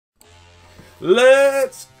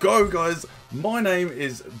Let's go, guys. My name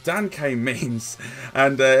is Dan K Memes,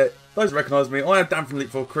 and those who recognise me, I am Dan from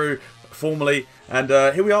Elite 4 Crew, formerly, and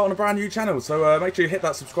here we are on a brand new channel. So make sure you hit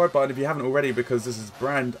that subscribe button if you haven't already, because this is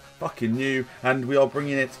brand fucking new, and we are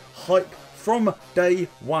bringing it hype from day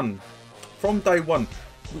one. From day one.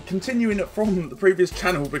 Continuing it from the previous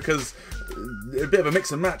channel, because a bit of a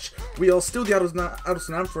mix and match. We are still the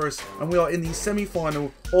ADDLESTONE Ampharos, and we are in the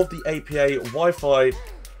semi-final of the APA Wi-Fi.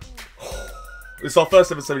 It's our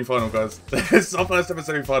first ever semi-final, guys. This is our first ever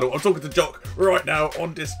semi-final. I'm talking to Jock right now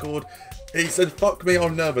on Discord. He said, fuck me,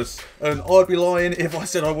 I'm nervous. And I'd be lying if I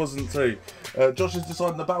said I wasn't too. Josh is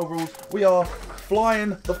deciding the battle rules. We are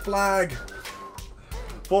flying the flag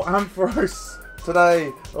for Ampharos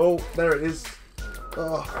today. Oh, there it is.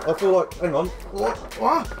 I feel like, hang on.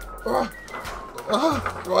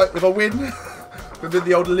 Right, if I win, we're going to do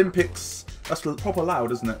the old Olympics. That's proper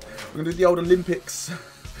loud, isn't it? We're going to do the old Olympics.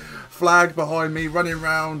 Flag behind me, running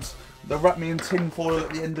around. They'll wrap me in tin foil at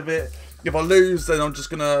the end of it. If I lose, then I'm just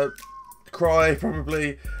gonna cry,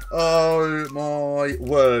 probably. Oh my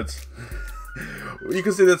word. You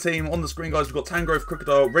can see the team on the screen, guys. We've got Tangrove,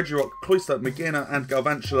 Crocodile, Regirock, Cloyster, Magina, and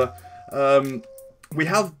Galvantula. We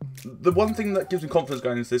have, the one thing that gives me confidence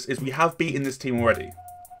going into this is we have beaten this team already.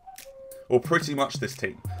 Or pretty much this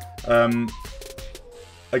team.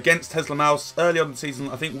 Against Tesla Mouse early on in the season,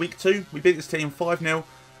 I think week 2, we beat this team 5-0.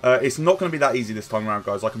 It's not going to be that easy this time around,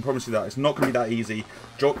 guys. I can promise you that. It's not going to be that easy.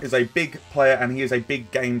 Jock is a big player, and he is a big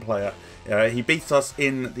game player. He beat us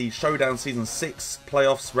in the Showdown Season 6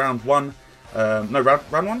 playoffs, round 1. No, round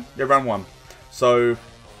 1? Yeah, round 1. So,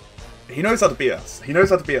 he knows how to beat us. He knows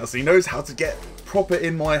how to beat us. He knows how to get proper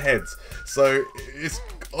in my head. So, it's...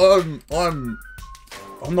 I'm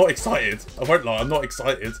not excited. I won't lie, I'm not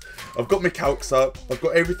excited. I've got my calcs up. I've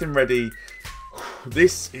got everything ready.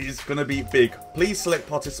 This is going to be big. Please select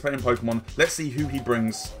participating Pokemon. Let's see who he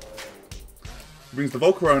brings. He brings the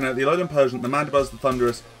Volcarona, the Alolan Persian, the Mandibuzz, the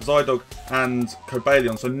Thundurus, Zydog, and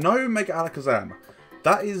Cobalion. So no Mega Alakazam.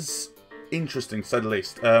 That is interesting, to say the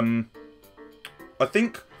least. I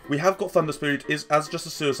think we have got Thunderspeed as just a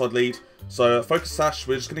suicide lead. So Focus Sash,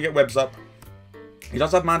 we're just going to get webs up. He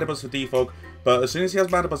does have Mandibuzz for defog. But as soon as he has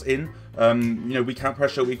Mandibuzz in, you know, we can't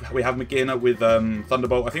pressure. We have Magina with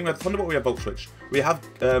Thunderbolt. I think we have Thunderbolt, we have Volt Switch. We have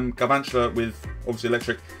Galvantula with, obviously,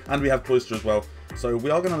 Electric. And we have Cloyster as well. So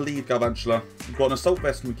we are going to lead Galvantula. We've got an Assault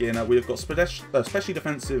Vest Magina. We've got specially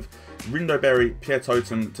defensive Rindo Berry, Pierre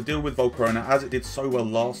Totem to deal with Volcarona, as it did so well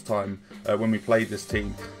last time when we played this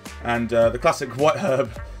team. And the classic White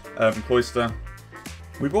Herb Cloyster.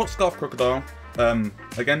 We brought Scarf Crocodile,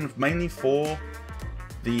 again, mainly for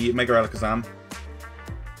the Mega Alakazam.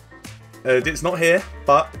 It's not here,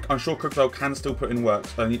 but I'm sure Crocodile can still put in work.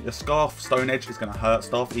 So a Scarf Stone Edge is going to hurt.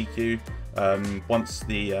 Staff EQ. Once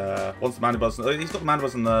the Mandibuzz, he's got the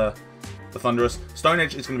Mandibuzz and the Thundurus. Stone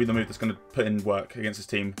Edge is going to be the move that's going to put in work against his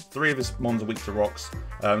team. 3 of his Mons are weak to rocks.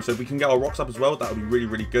 So if we can get our rocks up as well, that would be really,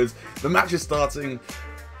 really good. The match is starting.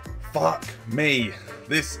 Fuck me.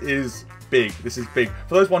 This is big. This is big.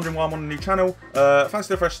 For those wondering why I'm on a new channel,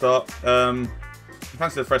 fancy a fresh start.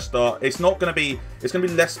 Fancy a fresh start. It's not going to be. It's going to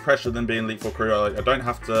be less pressure than being Elite 4 Crew. I don't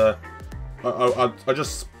have to. I'm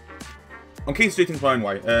keen to do things my own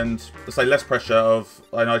way, and to say less pressure of.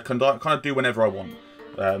 I can kind of do whenever I want.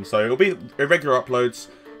 So it'll be irregular uploads,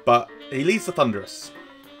 but he leads the Thundurus.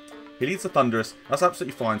 He leads the Thundurus. That's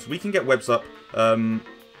absolutely fine. So we can get webs up,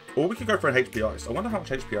 or we could go for an HP Ice. I wonder how much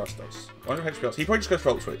HP Ice does. I wonder if HP Ice. He probably just goes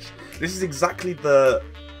Volt Switch. This is exactly the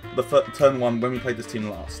turn 1 when we played this team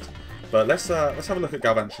last. But let's have a look at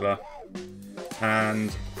Galvantula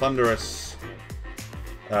and Thundurus.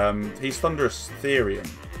 He's Thundurus Therian.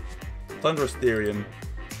 Thundurus Therian.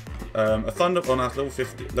 A Thunder on us level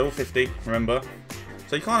 50. Remember,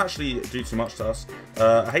 so he can't actually do too much to us.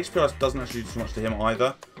 A HP Ice doesn't actually do too much to him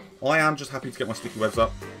either. I am just happy to get my sticky webs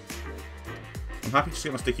up. I'm happy to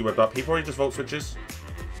get my sticky web up. He probably just Volt Switches.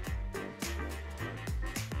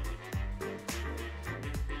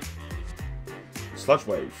 Sludge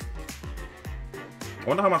Wave. I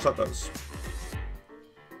wonder how much that does.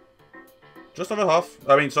 Just over half.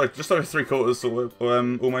 I mean, sorry, just over 3/4, sort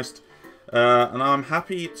of, almost. And I'm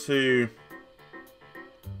happy to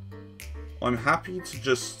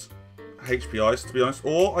just HP Ice, to be honest.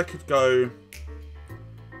 Or I could go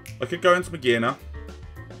into Magina.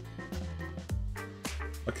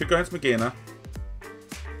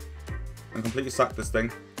 And completely sack this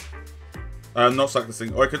thing. Not sack this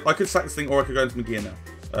thing. Or I could sack this thing, or I could go into Magina.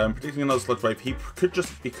 Predicting another Sludge Wave. He could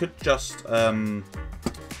just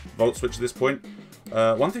Volt Switch at this point.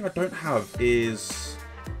 One thing I don't have is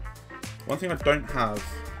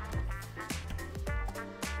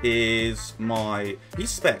is my... He's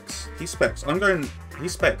specs. He's specs. I'm going...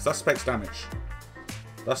 He's specs. That's specs damage.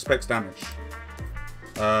 That's specs damage.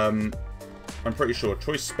 I'm pretty sure.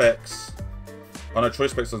 Choice specs... Oh no,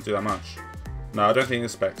 choice specs doesn't do that much. No, I don't think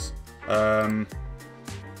it's specs. Okay,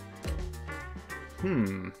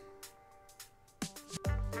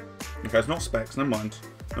 it's not specs. Never mind.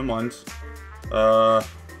 Never mind.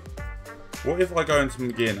 What if I go into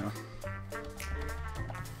Magina?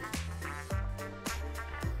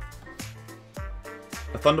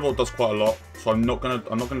 A Thunderbolt does quite a lot, so I'm not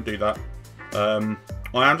gonna do that.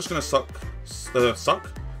 I am just gonna sack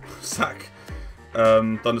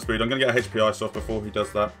Thunderspeed. I'm gonna get a HP Ice off before he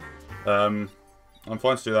does that. I'm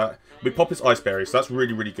fine to do that. We pop his Ice Berry, so that's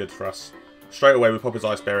really, really good for us. Straight away we pop his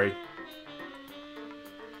Ice Berry.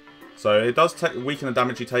 So it does weaken the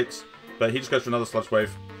damage he takes, but he just goes for another Sludge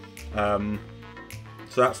Wave. So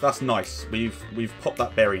that's nice. We've popped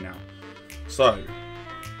that berry now. So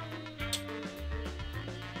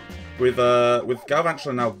with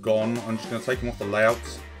Galvantula now gone, I'm just going to take him off the layout,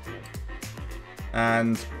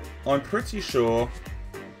 and I'm pretty sure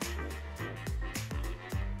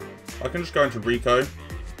I can just go into Rico.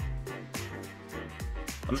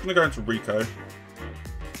 I'm just going to go into Rico.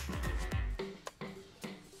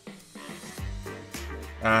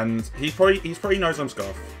 And he's probably knows I'm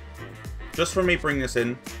Scarf. Just from me bringing this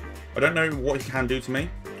in, I don't know what he can do to me.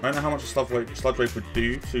 I don't know how much a Sludge Wave would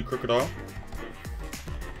do to Crocodile.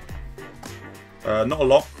 Not a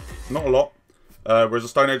lot. Not a lot. Whereas a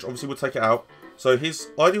Stone Edge obviously would take it out. So his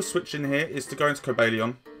ideal switch in here is to go into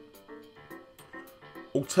Cobalion.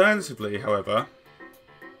 Alternatively, however,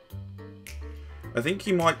 I think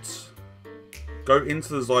he might go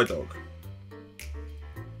into the Zydog.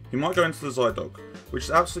 He might go into the Zydog, which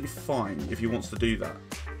is absolutely fine if he wants to do that.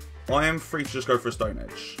 I am free to just go for a Stone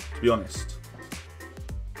Edge, to be honest.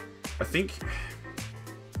 I think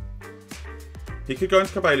he could go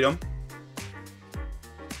into Cobalion.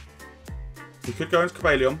 He could go into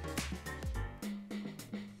Cobalion.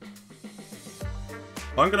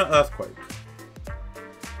 I'm going to Earthquake.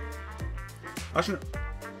 Actually,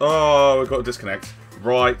 oh, we've got a disconnect.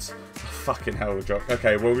 Right. Fucking hell, Jock.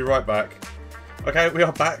 Okay, we'll be right back. Okay, we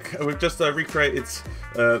are back. We've just recreated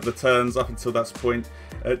the turns up until that point.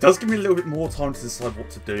 It does give me a little bit more time to decide what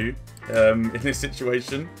to do in this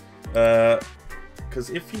situation. Because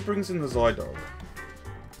if he brings in the Zydog...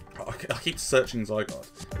 I keep searching Zygarde.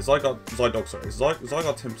 Is Zydog, sorry. Is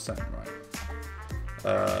Zygarde 10%,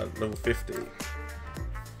 right? Level 50.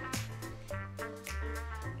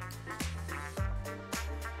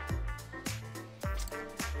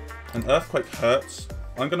 An Earthquake hurts.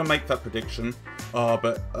 I'm going to make that prediction.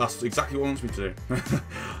 But that's exactly what he wants me to do.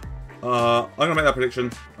 I'm going to make that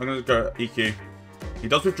prediction. I'm going to go EQ. He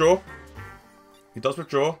does withdraw. He does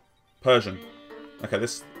withdraw. Persian. Okay,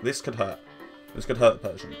 this could hurt. This could hurt the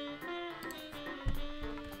Persian.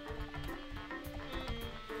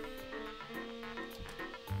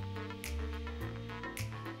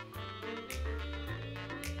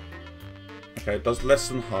 Okay, it does less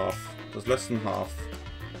than half. Does less than half.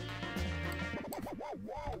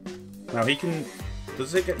 Now he can...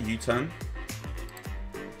 Does it get U-turn?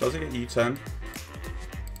 Does it get U-turn?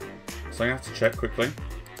 So I have to check quickly.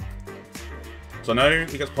 So I know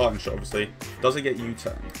he gets Parting Shot, obviously. Does it get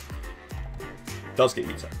U-turn? Does get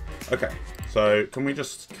U-turn. Okay, so can we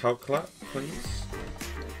just calculate, please?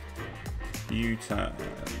 U-turn.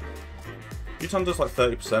 U-turn does like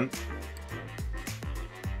 30%.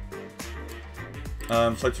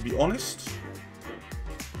 So to be honest...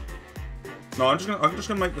 No, I'm just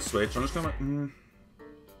gonna make the switch. I'm just gonna make...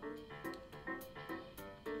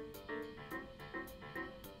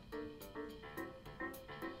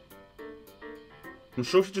 I'm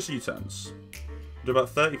sure he just U-turns. Do about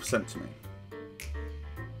 30% to me.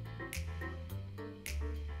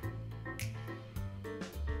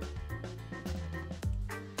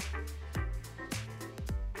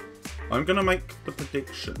 I'm gonna make the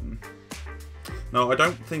prediction. No, I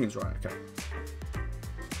don't think it's right. Okay.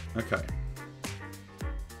 Okay.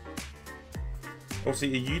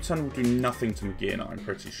 Obviously, a U-turn will do nothing to Magina, I'm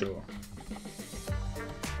pretty sure.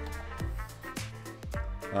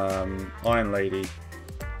 Iron Lady.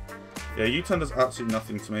 Yeah, U-turn does absolutely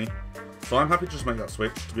nothing to me. So I'm happy to just make that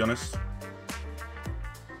switch, to be honest.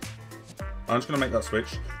 I'm just going to make that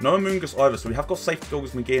switch. No Amoonguss either, so we have got Safety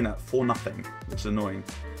Goggles Magina for nothing, which is annoying.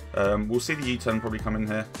 We'll see the U-turn probably come in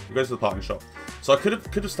here. We'll go to the Parting Shot. So I could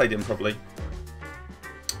have stayed in, probably.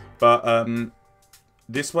 But,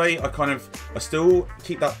 this way, I still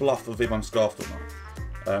keep that bluff of if I'm Scarfed or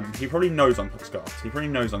not. He probably knows I'm Scarfed. He probably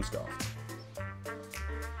knows I'm Scarfed.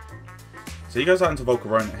 So he goes out into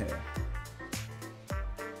Volcarona here.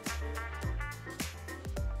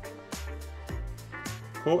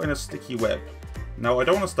 Caught in a sticky web. Now, I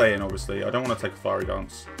don't want to stay in, obviously. I don't want to take a fiery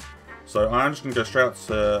dance. So I'm just going to go straight out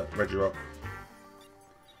to Regirock.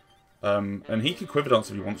 And he can quiver dance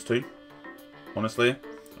if he wants to. Honestly,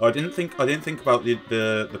 I didn't think about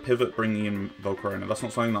the pivot bringing in Volcarona. That's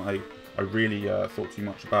not something that I really thought too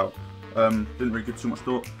much about. Didn't really give too much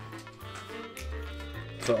thought.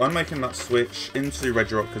 So I'm making that switch into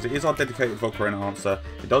Regirock because it is our dedicated Volcarona answer.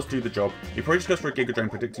 It does do the job. He probably just goes for a Giga Drain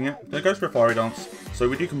predicting it. Then it goes for a Fiery Dance. So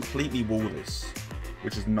we do completely wall this,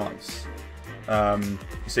 which is nice. You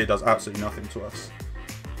see it does absolutely nothing to us.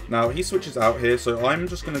 Now he switches out here, so I'm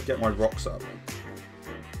just going to get my rocks up.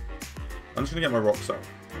 I'm just going to get my rocks up.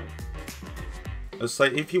 Let's say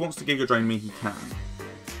if he wants to Giga Drain me, he can.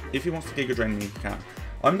 If he wants to Giga Drain me, he can.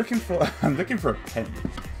 I'm looking for a pen. I'm looking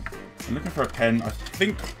for a pen. I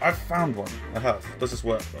think I've found one. I have. Does this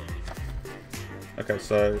work though? Okay,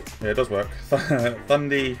 so yeah, it does work.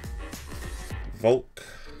 Thundy, Volk,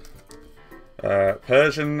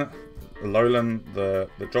 Persian, Alolan, the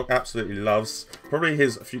Jock absolutely loves. Probably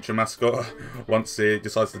his future mascot once he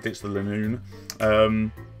decides to ditch the Linoone.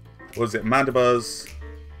 What is it? Mandibuzz,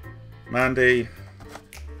 Mandy.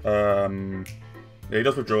 Yeah, he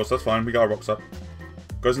does withdraw, so that's fine. We got our rocks up.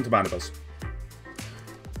 Goes into Mandibuzz.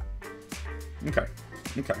 Okay.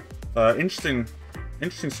 Interesting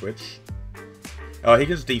switch. He can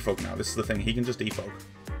just defog now. This is the thing. He can just defog.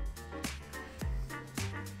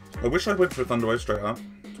 I wish I went for Thunder Wave straight up,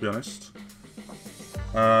 to be honest.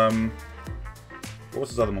 What was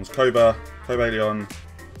his other ones? Cobalion,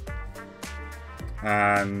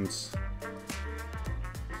 and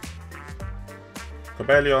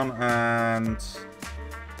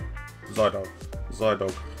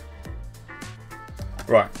Zydog.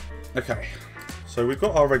 Right. Okay. So we've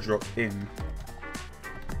got our Regirock in.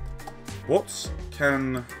 What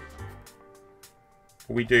can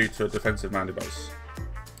we do to a defensive Mandibuzz?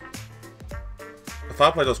 The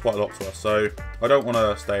Foul Play does quite a lot to us, so I don't want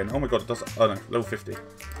to stay in. Oh my god, it does. Oh no, level 50.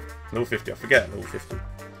 Level 50, I forget level 50.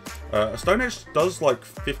 A Stone Edge does like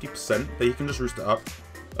 50%, but you can just roost it up.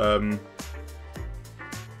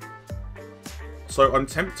 So I'm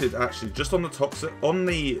tempted actually, just on the Toxic, on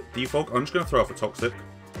the Defog, I'm just going to throw off a Toxic.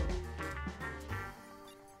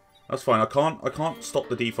 That's fine. I can't stop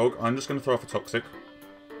the defog. I'm just going to throw off a Toxic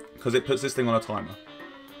because it puts this thing on a timer.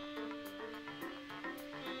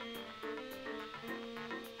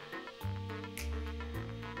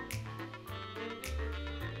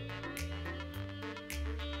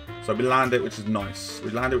 So we land it, which is nice.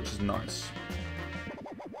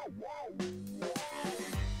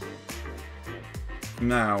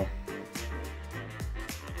 Now,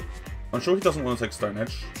 I'm sure he doesn't want to take Stone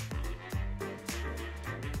Edge.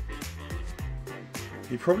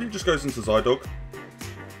 He probably just goes into Zydog.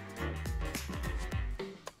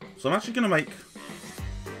 So I'm actually going to make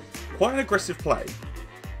quite an aggressive play.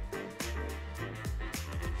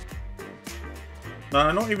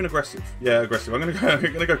 No, not even aggressive. Yeah, aggressive. I'm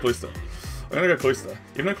gonna go Cloyster. Even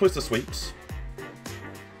though Cloyster sweeps.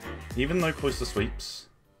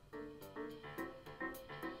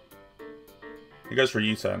 He goes for a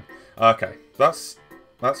U-turn. Okay, that's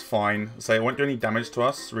fine. So it won't do any damage to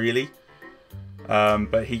us, really.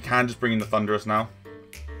 But he can just bring in the Thunderous now.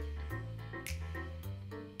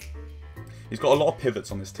 He's got a lot of pivots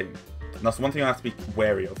on this team. And that's one thing I have to be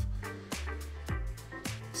wary of.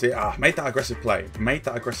 See, made that aggressive play.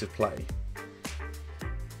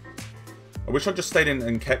 I wish I'd just stayed in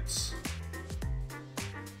and kept...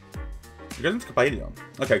 He goes into Cobalion.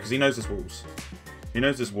 Okay, because he knows his walls.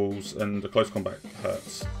 And the close combat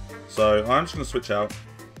hurts. So I'm just going to switch out.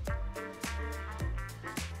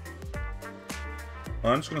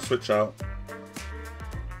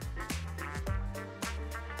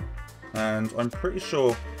 And I'm pretty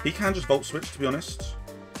sure he can just Volt Switch, to be honest.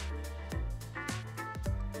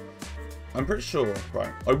 I'm pretty sure,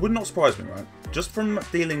 right. It would not surprise me, right? Just from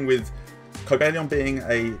dealing with Cobalion being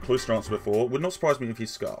a Cloyster answer before, would not surprise me if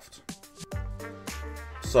he's Scarfed.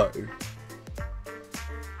 So,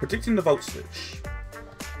 predicting the Volt Switch.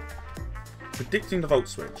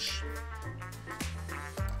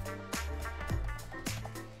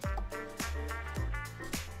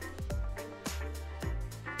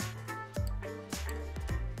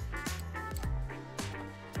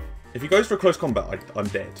 If he goes for a close combat, I'm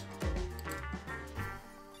dead.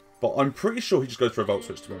 But I'm pretty sure he just goes for a Volt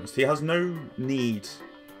Switch, to be honest. He has no need.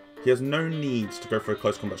 To go for a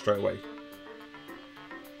close combat straight away.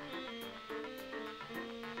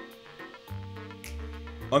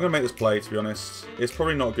 I'm going to make this play, to be honest. It's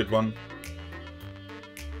probably not a good one.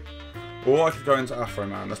 Or I could go into Afro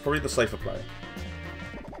Man. That's probably the safer play.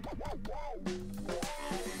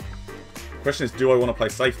 Question is, do I want to play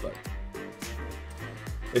safe though?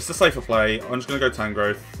 It's the safer play. I'm just going to go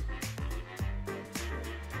Tangrowth.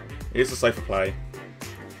 It is the safer play.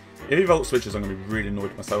 If he Volt switches, I'm going to be really annoyed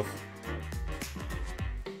with myself.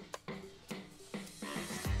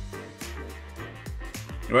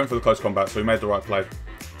 He went for the close combat, so we made the right play.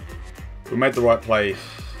 We made the right play,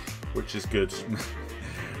 which is good.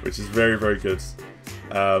 Which is very, very good.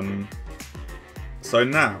 So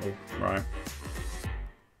now, right.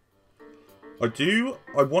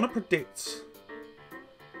 I want to predict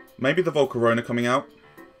maybe the Volcarona coming out.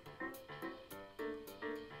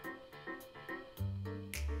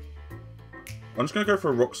 I'm just going to go for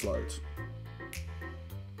a Rock Slide.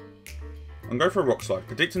 I'm going for a Rock Slide,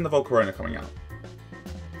 predicting the Volcarona coming out.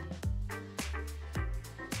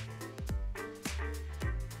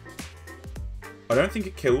 I don't think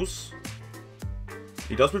it kills.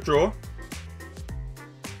 He does withdraw.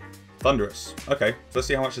 Thunderous. Okay, so let's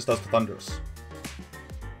see how much this does to Thunderous.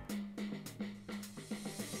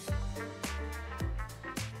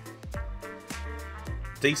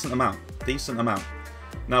 Decent amount. Decent amount.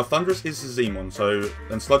 Now, Thunderous is the Zemon, so...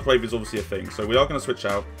 And Sludge Wave is obviously a thing, so we are going to switch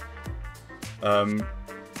out. And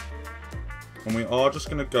we are just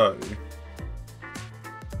going to go...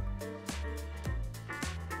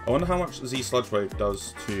 I wonder how much Z Sludge Wave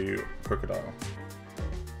does to Crocodile.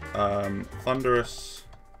 Thunderous...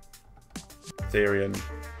 Therian...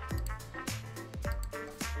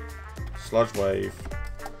 Sludge Wave...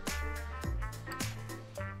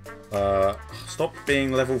 Stop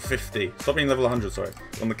being level 50. Stop being level 100, sorry.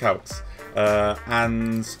 On the calcs.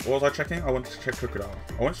 And what was I checking? I wanted to check Crocodile.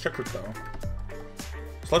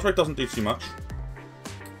 Sludge Wave doesn't do too much.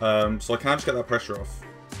 So I can just get that pressure off.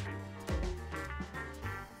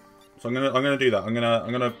 So I'm gonna do that. I'm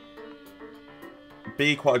gonna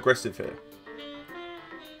be quite aggressive here.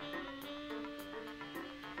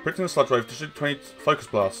 Predicting the Sludge Wave, 20 Focus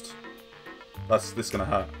Blast. This is gonna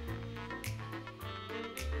hurt.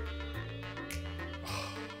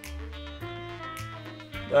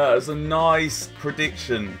 That was a nice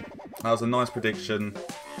prediction. That was a nice prediction.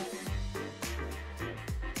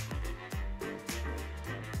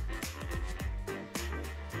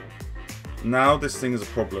 Now this thing is a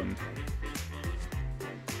problem.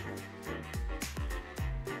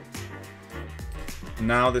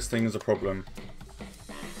 Now this thing is a problem.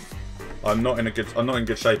 I'm not in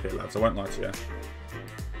good shape here, lads. I won't lie to you.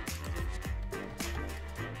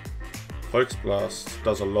 Focus Blast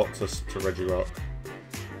does a lot to Regirock.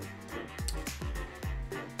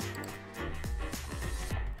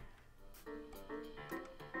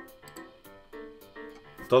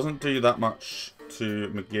 Doesn't do that much to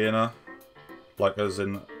Magearna, like as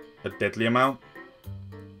in a deadly amount.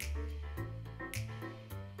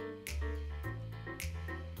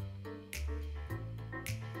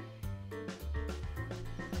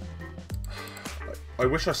 I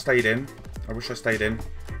wish I stayed in.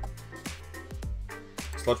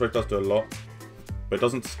 Sludge Wave does do a lot, but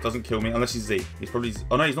it doesn't kill me unless he's Z. He's probably Z.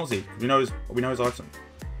 Oh no, he's not Z. We know his item.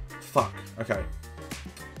 Fuck. Okay.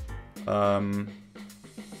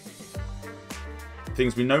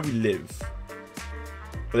 Things we know we live,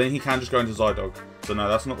 but then he can just go into Zydog. So no,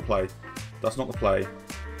 that's not the play. That's not the play.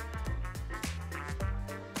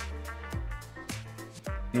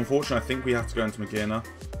 Unfortunately, I think we have to go into Magearna.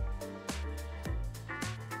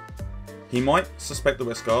 He might suspect the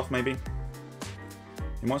Wet Scarf, maybe.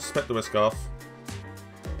 He might suspect the Wet Scarf.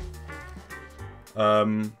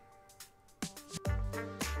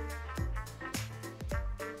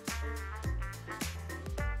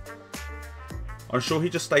 I'm sure he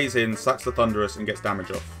just stays in, sacks the Thunderous, and gets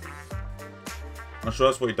damage off. I'm sure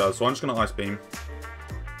that's what he does, so I'm just going to Ice Beam.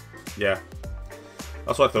 Yeah.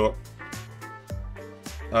 That's what I thought.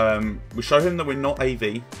 We show him that we're not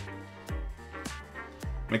AV.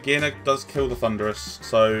 Magearna does kill the Thunderous,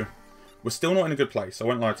 so we're still not in a good place, I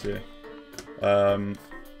won't lie to you.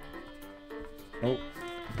 Oh,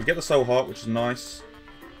 we get the Soul Heart, which is nice.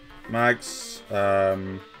 Mags,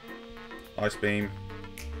 Ice Beam.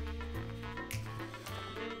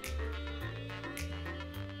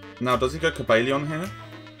 Now, does he go Cobalion here?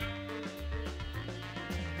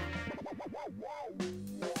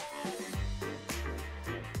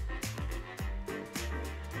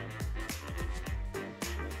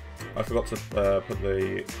 I forgot to put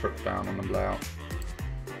the Crook down on the layout.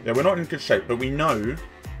 Yeah, we're not in good shape, but we know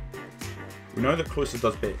that Cloyster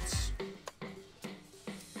does bits.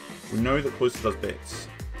 We know that Cloyster does bits.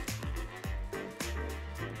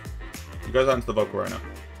 He goes out into the Volcarona.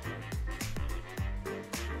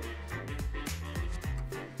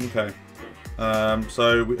 Okay.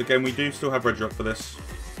 So, again, we do still have Regirock for this.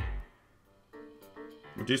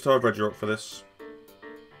 Reduce to our Regirock for this.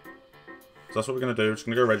 So that's what we're going to do. We're just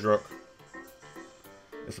going to go Regirock.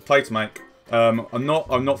 It's a play to make. I'm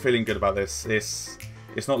not feeling good about this. It's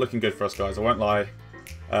not looking good for us, guys. I won't lie.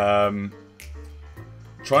 Trying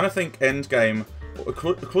to think end game.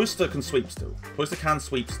 Cloister can sweep still. Cloister can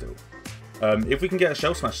sweep still. If we can get a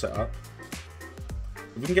Shell Smash set up,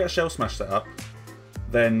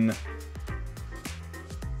 then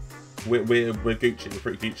we're Gucci. We're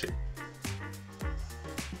pretty Gucci.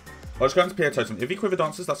 I'll just go into PA Totem. If he Quiver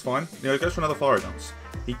Dances, that's fine. You know, he goes for another Fire Dance.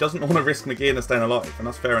 He doesn't want to risk Nagina staying alive, and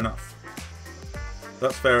that's fair enough.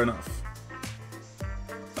 That's fair enough.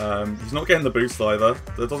 He's not getting the boost either.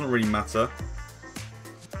 That doesn't really matter.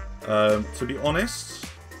 To be honest,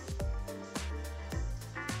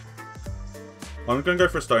 I'm going to go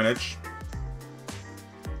for a Stone Edge.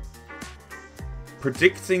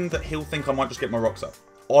 Predicting that he'll think I might just get my rocks up.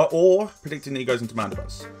 Or predicting that he goes into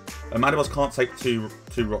Mandibuzz. And Mandibuzz can't take two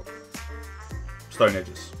Stone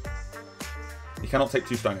Edges. He cannot take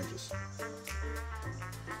 2 Stone Edges.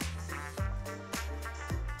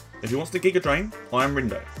 If he wants to Giga Drain, I am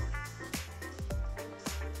Rindo.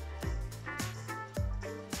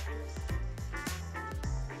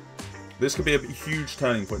 This could be a huge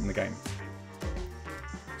turning point in the game.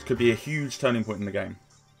 This could be a huge turning point in the game.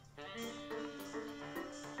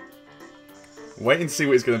 Waiting to see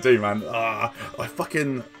what he's going to do, man. I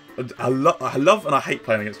love and I hate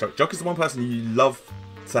playing against Jock. Jock is the one person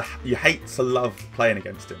you hate to love playing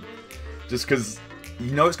against him. Just because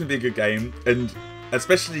you know it's going to be a good game. And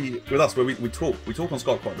especially with us, where we talk on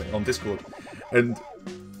Skype quite a bit, on Discord. And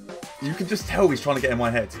you can just tell he's trying to get in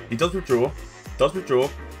my head. He does withdraw. Goes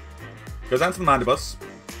down to the Mandibuzz.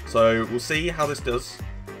 So we'll see how this does.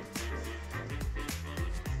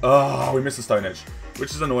 Oh, we missed the Stone Edge.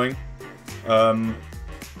 Which is annoying. At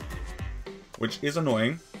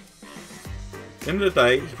the end of the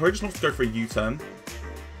day, he probably just wants to go for a U-turn.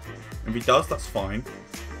 If he does, that's fine.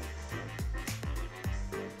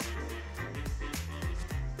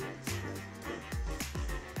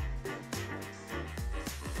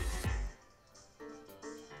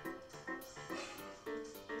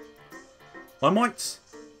 I might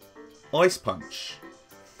Ice Punch,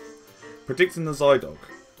 predicting the Zydog.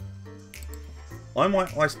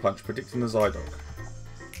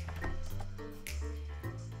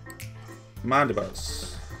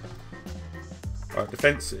 Mandibuzz. Alright,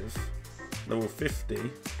 defensive. Level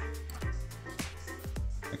 50.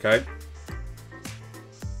 Okay.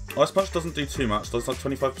 Ice Punch doesn't do too much, does like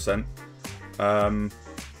 25%. End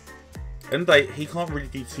of the day, he can't really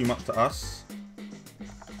do too much to us.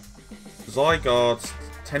 Zygarde's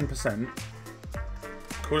 10%.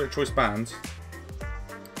 Call it a Choice Band.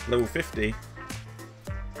 Level 50.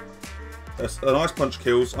 An Ice Punch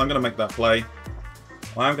kills. I'm going to make that play.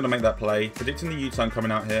 Predicting the U-turn coming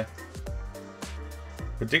out here.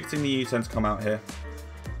 Predicting the U-turn to come out here.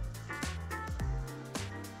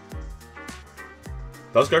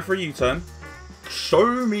 Does go for a U-turn.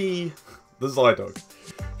 Show me the Zydog.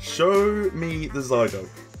 Show me the Zydog.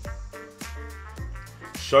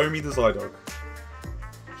 Show me the Zydog.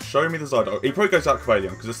 Show me the Zydog. He probably goes out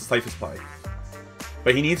Cobalion because it's the safest play.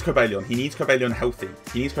 But he needs Cobalion. He needs Cobalion healthy.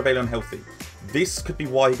 This could be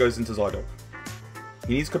why he goes into Zydog.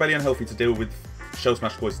 He needs Cobalion healthy to deal with Shell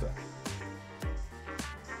Smash Cloister.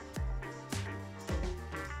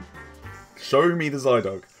 Show me the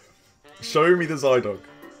Zydog. Show me the Zydog.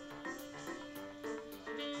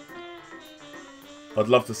 I'd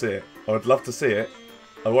love to see it. I'd love to see it.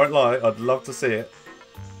 I won't lie, I'd love to see it.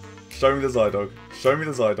 Show me the Zydog. Show me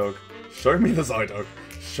the Zydog. Show me the Zydog.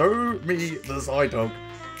 Show me the Zydog.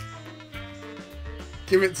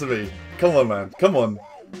 Give it to me. Come on, man. Come on.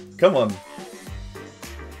 Come on.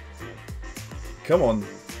 Come on.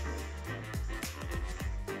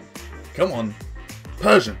 Come on.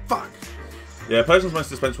 Persian. Fuck. Yeah, Persian's the most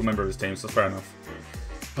dispensable member of his team, so that's fair enough.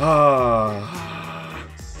 Ah.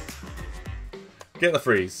 Get the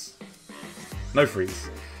freeze. No freeze.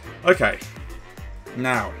 Okay.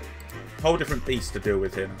 Now, whole different beast to deal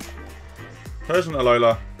with here now. Persian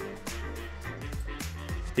Alola.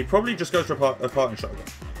 He probably just goes for a parting shot again.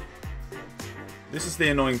 This is the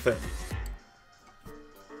annoying thing.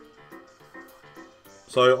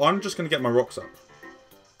 So I'm just going to get my rocks up.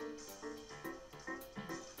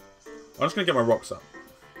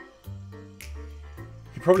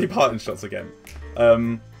 He probably parting shots again.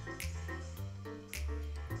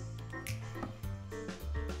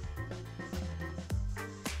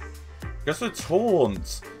 Goes for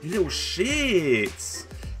taunt. You little shits.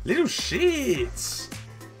 Little shits.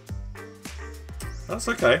 That's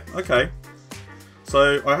okay. Okay.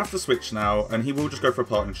 So I have to switch now, and he will just go for a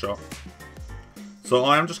parting shot. So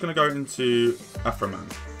I am just going to go into Afro Man.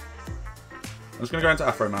 I'm just going to go into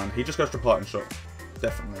Afro Man. He just goes for Parting Shot.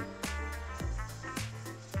 Definitely.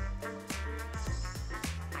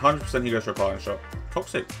 100% he goes for a Parting Shot.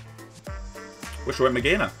 Toxic. Wish I went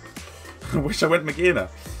Magina. Wish I went Magina.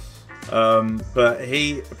 But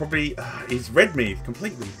he probably... he's read me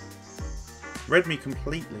completely. Read me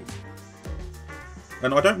completely.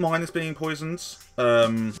 And I don't mind this being poisoned.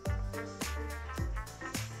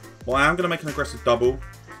 Well, I am going to make an aggressive double.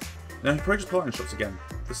 No, he probably just Parting Shots again.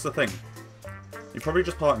 This is the thing. He probably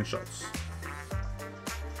just Parting Shots.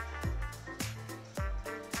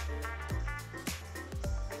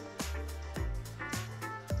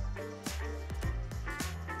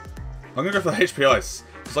 I'm going to go for the HP Ice.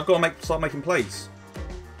 Because I've got to start making plays.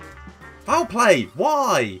 Foul play!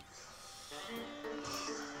 Why?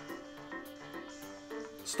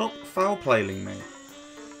 Stop foul playing me.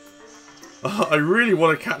 I really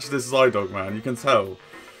want to catch this Psydog, man. You can tell.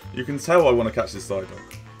 You can tell I want to catch this Psydog.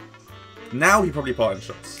 Now he probably Parting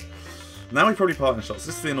Shots. Now he probably Parting Shots.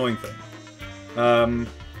 This is the annoying thing.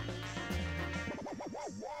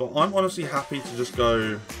 But I'm honestly happy to just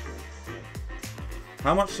go...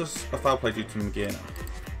 How much does a foul play do to Magina?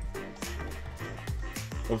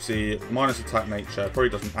 Obviously, minus attack nature. Probably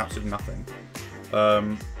does absolutely nothing.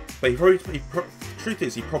 But truth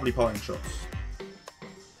is, he probably Parting Shots.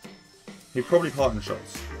 He probably Parting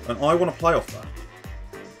Shots. And I want to play off that.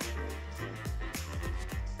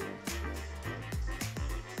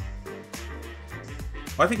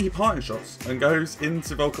 I think he Parting Shots and goes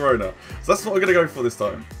into Volcarona. So that's what I'm going to go for this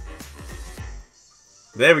time.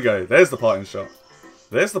 There we go. There's the Parting Shot.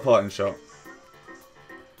 There's the Parting Shot.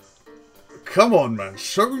 Come on, man.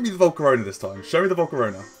 Show me the Volcarona this time. Show me the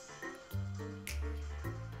Volcarona.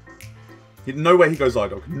 No way he goes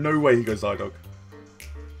Psydog. No way he goes Psydog.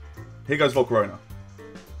 Here goes Volcarona.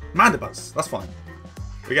 Mandibuzz. That's fine.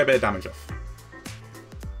 We get a bit of damage off.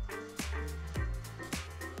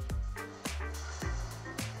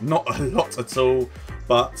 Not a lot at all,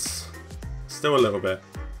 but still a little bit.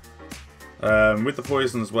 With the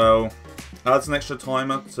poison as well. Adds an extra turn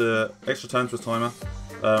to his timer.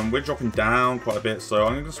 We're dropping down quite a bit, so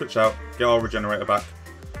I'm going to switch out, get our regenerator back.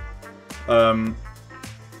 And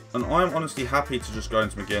I'm honestly happy to just go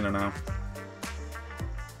into Magina now.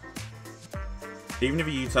 Even if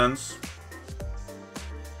he U-turns.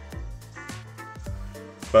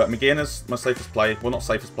 But Magina's my safest play. Well, not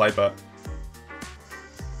safest play, but...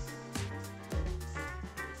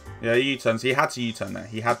 Yeah, he U-turns. He had to U-turn there.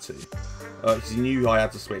 He had to. Because he knew I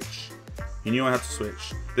had to switch. He knew I had to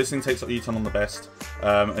switch. This thing takes up U-turn on the best.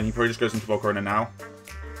 And he probably just goes into Volcarona now.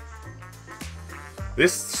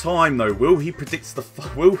 This time, though, will he predict the...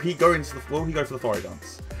 Will he go for the Fiery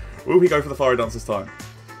Dance? Will he go for the Fiery Dance this time?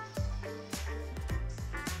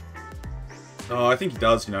 Oh, I think he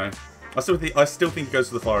does, you know. I still think he goes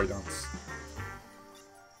for the Fiery Dance.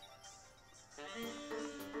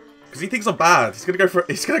 Because he thinks I'm bad. He's gonna go for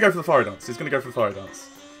the Fiery Dance. He's gonna go for the Fiery Dance.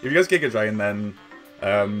 If he goes Giga Drain, then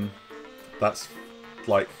that's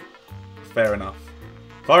like fair enough.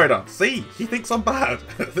 Fiery Dance. See, he thinks I'm bad.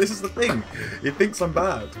 This is the thing. He thinks I'm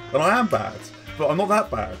bad, and I am bad, but I'm not that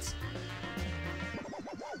bad.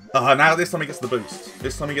 Now this time he gets the boost.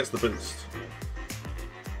 This time he gets the boost.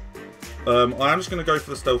 I am just going to go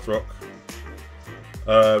for the Stealth Rock.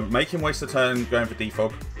 Make him waste a turn going for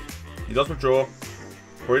Defog. He does withdraw.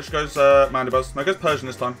 Or he just goes Mandibuzz. No, he goes Persian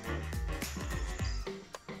this time.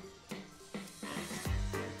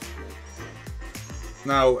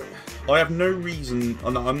 Now, I have no reason.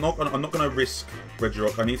 I'm not going to risk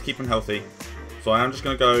Regirock. I need to keep him healthy. So I am just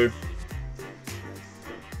going to go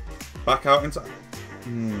back out into...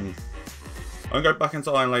 I'm going to go back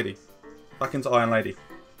into Iron Lady. Back into Iron Lady.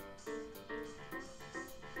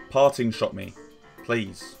 Parting Shot me.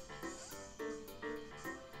 Please.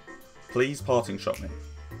 Please Parting Shot me.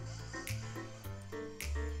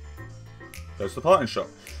 Goes to the Parting Shot.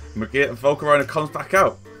 Volcarona comes back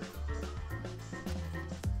out.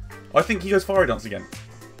 I think he goes Fiery Dance again.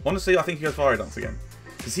 Honestly, I think he goes Fiery Dance again.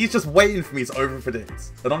 Because he's just waiting for me to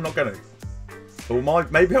over-predict. And I'm not going to. Or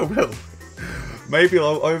maybe I will. Maybe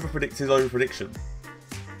I'll over-predict his over-prediction.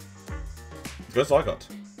 Goes Zygarde.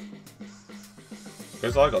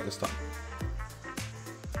 Goes Zygarde this time.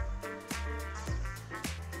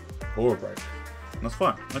 Or a break. That's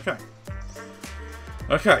fine. Okay.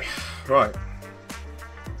 Okay. Right.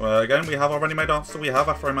 Well, again, we have our Running Made answer. We have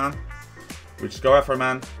Afro Man. We just go Afro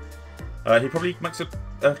Man. He probably makes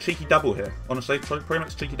a cheeky double here. Honestly, probably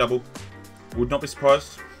makes a cheeky double. Would not be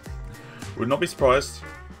surprised. Would not be surprised.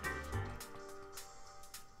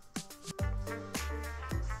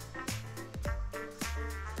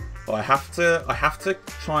 But I have to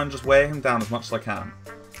try and just wear him down as much as I can.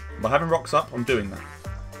 By having rocks up, I'm doing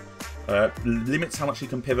that. Limits how much he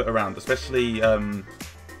can pivot around, especially, you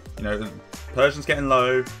know, Persian's getting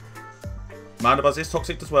low. Mandibuzz is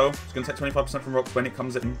toxic as well. It's going to take 25% from rocks when it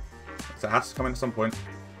comes in. So it has to come in at some point.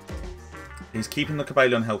 He's keeping the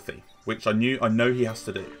Cobalion healthy, which I know he has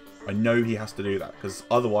to do. I know he has to do that, because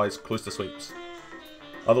otherwise Cloyster sweeps.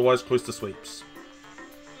 Otherwise Cloyster sweeps.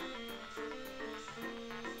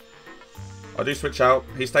 I do switch out.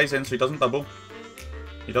 He stays in, so he doesn't double.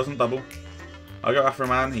 He doesn't double. I go after a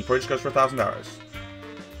man. He probably just goes for 1,000 arrows.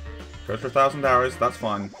 Goes for 1,000 arrows. That's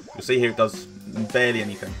fine. You'll see here it does barely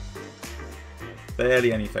anything.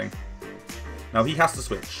 Barely anything. Now he has to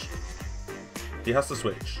switch. He has to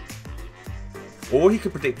switch. Or he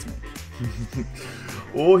could predict me.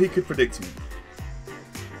 Or he could predict me.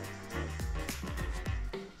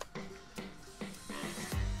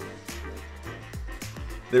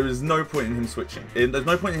 There is no point in him switching. There's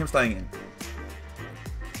no point in him staying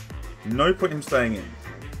in. No point in him staying in.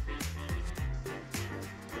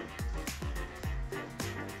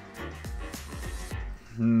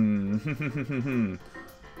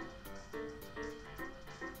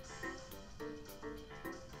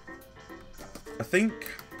 I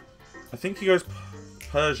think he goes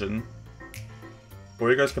Persian, or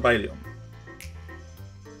he goes Cobalion.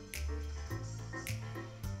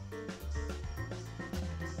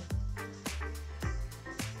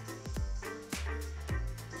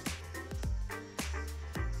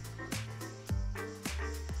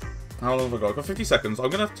 How long have I got? I've got 50 seconds. I'm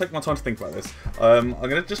going to take my time to think about this. I'm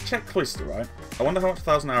going to just check Cloyster, right? I wonder how much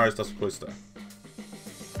 1,000 arrows does for Cloyster.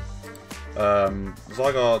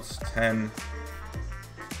 Zygarde's 10.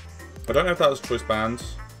 I don't know if that was choice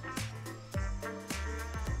bands.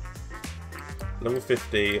 Level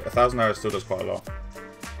 50, 1,000 arrows still does quite a lot.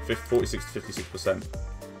 46 to 56%.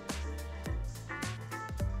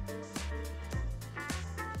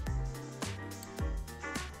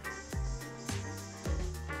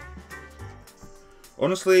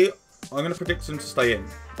 Honestly, I'm going to predict him to stay in.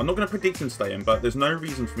 I'm not going to predict him to stay in, but there's no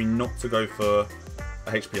reason for me not to go for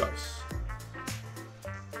a HP Ice.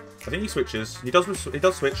 I think he switches. He does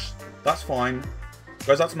switch. That's fine.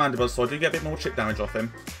 Goes out to Mandibuzz, so I do get a bit more chip damage off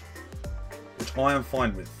him. Which I am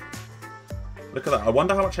fine with. Look at that. I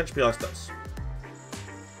wonder how much HP Ice does.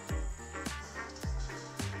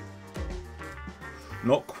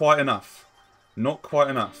 Not quite enough. Not quite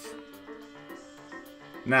enough.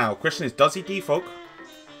 Now, question is, does he defog?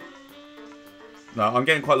 No, I'm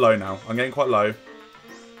getting quite low now. I'm getting quite low.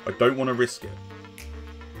 I don't want to risk it.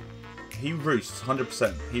 He roosts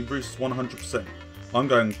 100%. He roosts 100%. I'm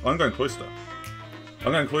going Cloyster.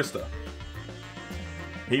 I'm going Cloyster.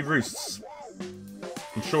 He roosts.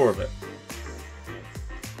 I'm sure of it.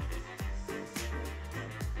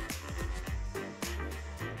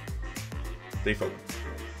 Default.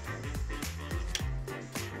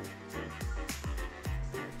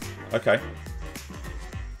 Okay.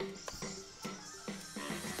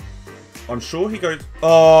 I'm sure he goes...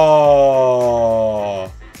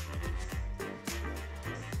 Oh!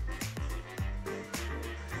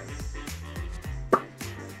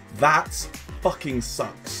 That fucking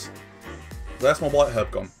sucks. That's my white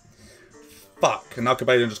herb gone. Fuck. And now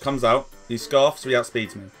Cobalion just comes out. He scarfs, so he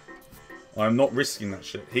outspeeds me. I'm not risking that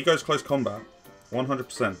shit. He goes close combat.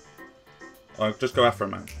 100%. I'll just go after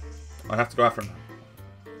him, man. I have to go after him,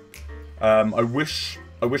 man. I wish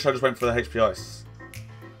I just went for the HP Ice.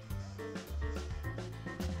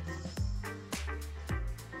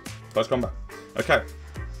 Close combat. Okay.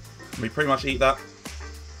 We pretty much eat that.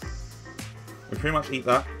 We pretty much eat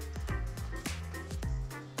that.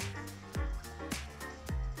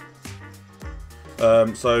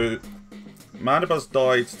 So Mandibuzz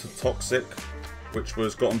died to Toxic, which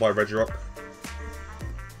was gotten by Regirock.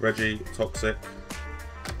 Reggie, Toxic.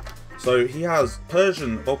 So he has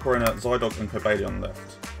Persian, Volcarona, Zygarde, and Cobalion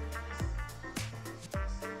left.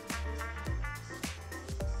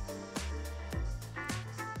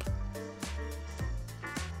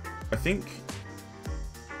 I think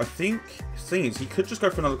the thing is, he could just go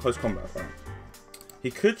for another close combat, right?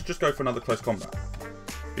 He could just go for another close combat.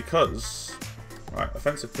 Because, right,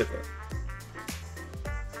 offensive pivot.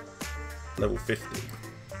 Level 50.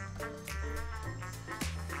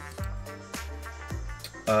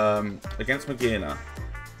 Against Magina,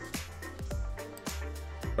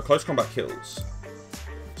 a close combat kills.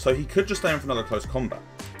 So he could just stay in for another close combat.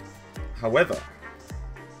 However,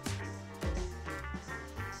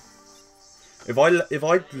 if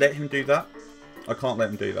I let him do that, I can't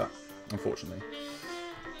let him do that, unfortunately.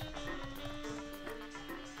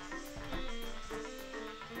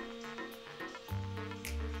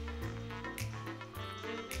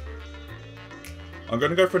 I'm going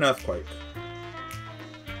to go for an Earthquake.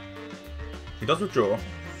 He does withdraw.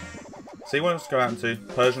 See what else to go out into?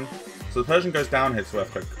 Persian. So the Persian goes down here to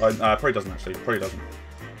Earthquake. Probably doesn't actually. Probably doesn't.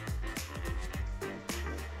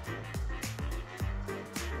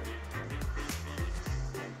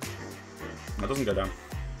 That doesn't go down.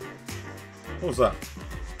 What was that?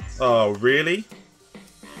 Oh, really?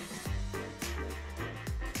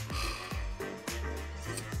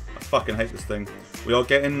 I fucking hate this thing. We are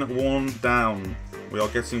getting worn down. We are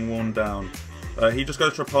getting worn down. He just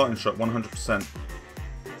goes for a parting shot, 100%.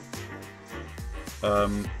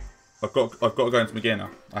 I've got to go into Magina.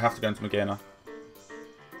 I have to go into Magina.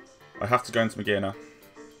 I have to go into Magina.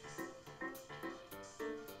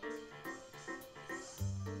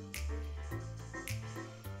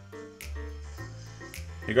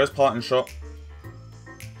 He goes parting shot.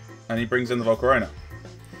 And he brings in the Volcarona.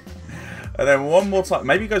 And then one more time.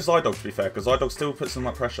 Maybe he goes Zydog, to be fair, because Zydog still puts some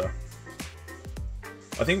like pressure.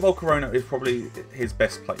 I think Volcarona is probably his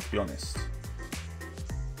best play, to be honest.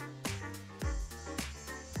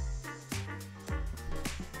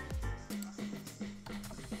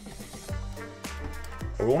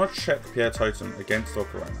 I want to check Pierre Totem against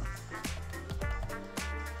Volcarona.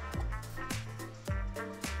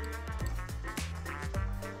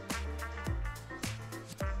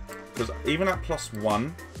 Because even at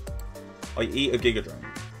 +1, I eat a Giga Drain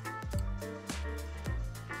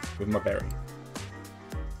with my berry.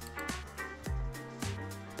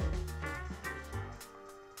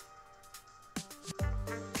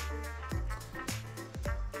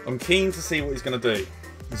 I'm keen to see what he's going to do.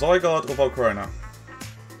 Zygarde or Volcarona?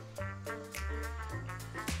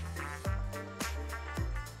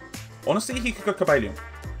 Honestly, he could go Cobalion.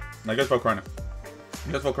 No, he goes Volcarona.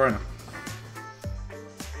 He goes Volcarona.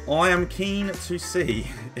 I am keen to see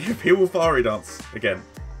if he will Fiery Dance again.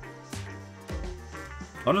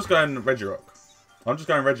 I'm just going Regirock. I'm just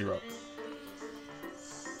going Regirock.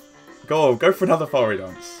 Go for another Fiery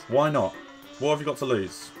Dance. Why not? What have you got to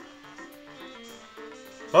lose?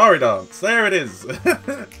 Fiery Dance. There it is.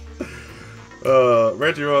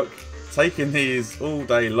 Regirock taking these all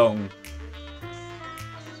day long.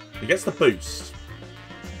 He gets the boost.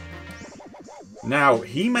 Now,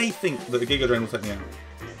 he may think that the Giga Drain will take me out.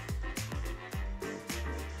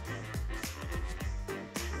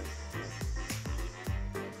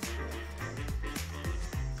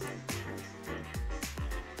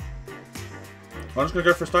 I'm just going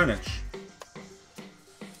to go for a Stone Edge.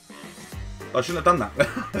 I shouldn't have done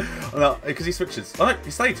that. No, because he switches. Oh no,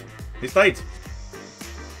 he stayed. He stayed.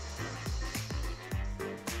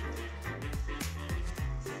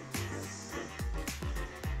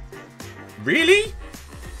 Really?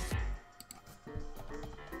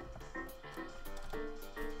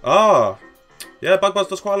 Ah. Yeah, Bug Buzz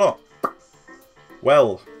does quite a lot.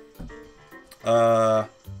 Well.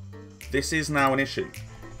 This is now an issue.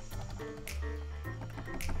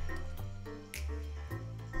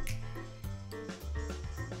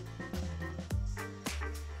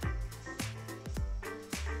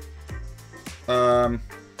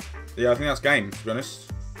 Yeah, I think that's game, to be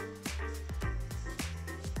honest.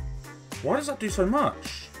 Why does that do so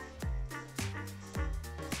much?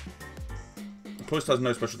 Plus has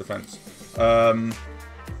no special defense.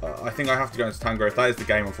 I think I have to go into Tangrowth. That is the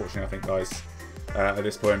game, unfortunately, I think, guys, at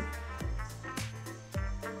this point.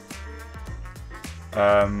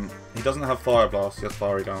 He doesn't have Fire Blast, he has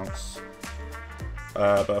Fiery Dance.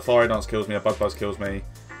 But a Fiery Dance kills me, a Bug Buzz kills me.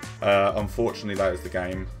 Unfortunately, that is the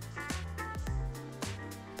game.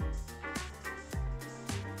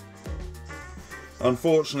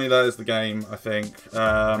 Unfortunately, that is the game, I think.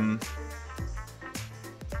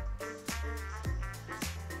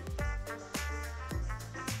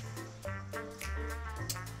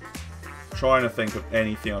 Trying to think of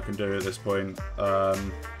anything I can do at this point.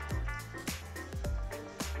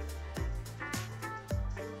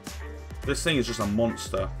 This thing is just a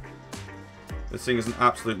monster. This thing is an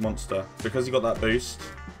absolute monster. Because he got that boost,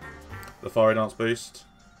 the Fiery Dance boost,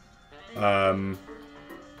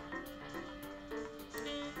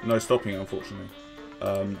 no stopping it, unfortunately.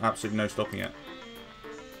 Absolutely no stopping it.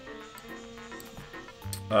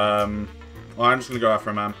 I'm just going to go after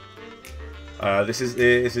a man. This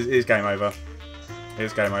is game over.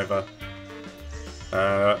 Here's game over.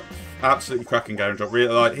 Absolutely cracking game drop.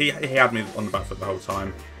 Really, like, he had me on the back foot the whole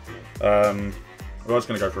time. We're just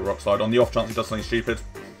going to go for a Rock Slide. On the off chance he does something stupid.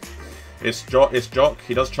 It's Jock.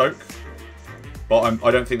 He does choke. But I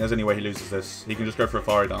don't think there's any way he loses this. He can just go for a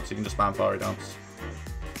Fiery Dance. He can just spam Fiery Dance.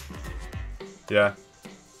 Yeah.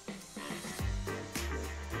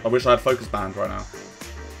 I wish I had Focus Band right now.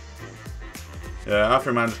 Yeah, after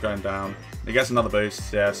a man just going down. He gets another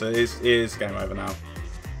boost. Yeah, so it is game over now.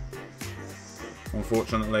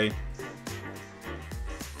 Unfortunately.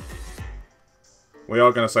 We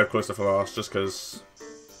are going to save Cloister for last, just because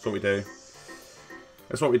it's what we do.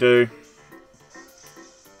 It's what we do.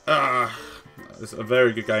 It's a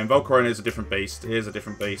very good game. Volcarona is a different beast. He is a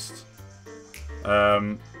different beast.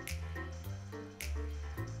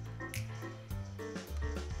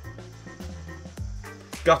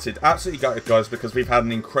 Gutted. Absolutely gutted, guys, because we've had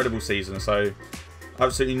an incredible season. So,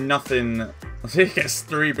 absolutely nothing... He gets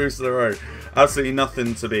 3 boosts in a row. Absolutely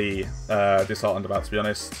nothing to be disheartened about, to be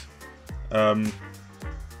honest. As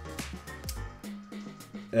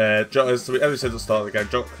we said at the start of the game,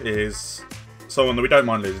 Jock is someone that we don't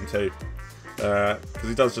mind losing to,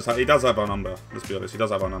 because he does have our number. Let's be honest, he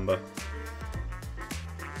does have our number.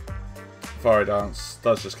 Fiery Dance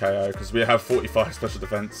does just KO because we have 45 special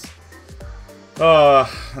defense.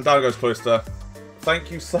 And down goes Cloister. Thank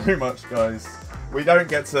you so much, guys. We don't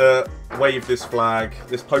get to wave this flag,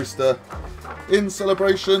 this poster, in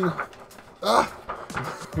celebration.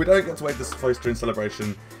 We don't get to wave this poster in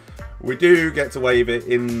celebration. We do get to wave it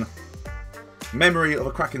in memory of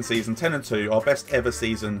a cracking season, 10-2, our best ever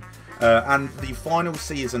season, and the final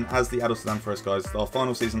season as the ADDLESTONE Ampharos, guys. Our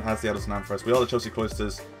final season as the ADDLESTONE Ampharos. We are the Chelsea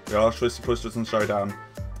Cloisters. We are Chelsea Cloisters on Showdown,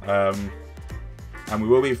 and we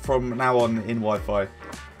will be from now on in Wi-Fi.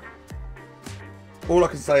 All I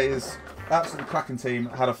can say is, absolutely cracking team.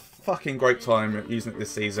 Had a fucking great time using it this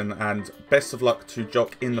season, and best of luck to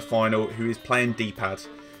Jock in the final, who is playing D-pad.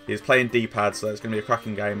 He is playing D-pad, so it's going to be a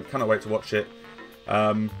cracking game. Cannot wait to watch it.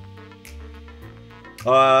 I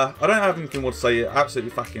don't have anything more to say. Absolutely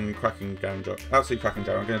fucking cracking game, Jock. Absolutely cracking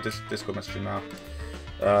game. I'm going to Discord message him now.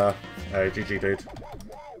 Hey, GG, dude.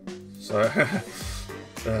 So,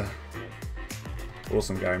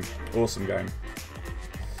 awesome game. Awesome game.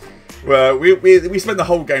 Well, we spent the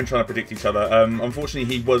whole game trying to predict each other.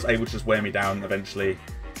 Unfortunately, he was able to just wear me down eventually.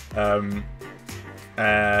 But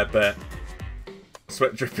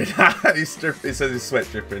sweat dripping. He says he's sweat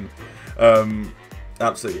dripping.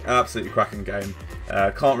 Absolutely cracking game.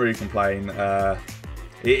 Can't really complain.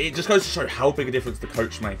 It just goes to show how big a difference the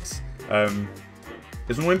coach makes.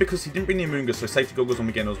 It's annoying because he didn't bring the Amoongas, so safety goggles on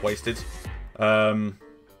Miguel was wasted. But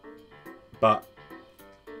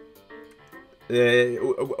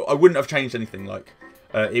I wouldn't have changed anything. Like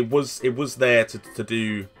it was there to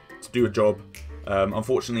do a job.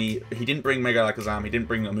 Unfortunately, he didn't bring Mega Alakazam. He didn't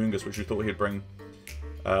bring Amoongas, which we thought he'd bring.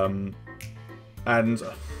 And I don't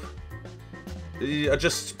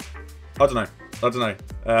know.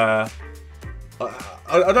 I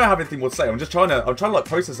don't have anything more to say. I'm trying to like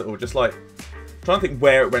process it all, just like trying to think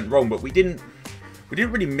where it went wrong. But we didn't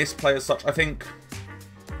really misplay as such. I think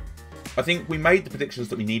we made the predictions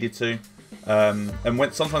that we needed to, and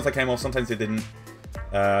when sometimes they came off, sometimes they didn't.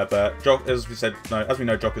 But Jock, as we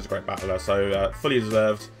know, Jock is a great battler, so fully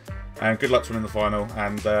deserved. And good luck to him in the final.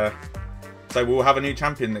 And so we'll have a new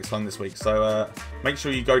champion next time this week. So make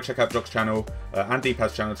sure you go check out Jock's channel and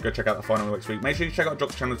Deepad's channel to go check out the final next week. Make sure you check out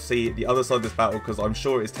Jock's channel to see the other side of this battle, because I'm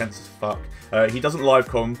sure it is tense as fuck. He doesn't live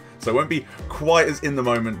com, so it won't be quite as in the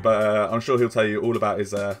moment, but I'm sure he'll tell you all about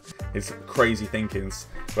his crazy thinkings.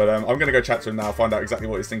 But I'm going to go chat to him now, find out exactly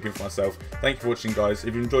what he's thinking for myself. Thank you for watching, guys.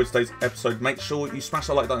 If you enjoyed today's episode, make sure you smash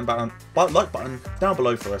that like button down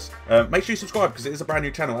below for us. Make sure you subscribe, because it is a brand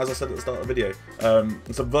new channel, as I said at the start of the video.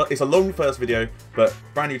 It's a long first video, but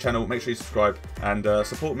brand new channel. Make sure you subscribe and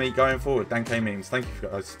support me going forward. Dan K Memes. Thank you,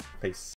 guys. Peace.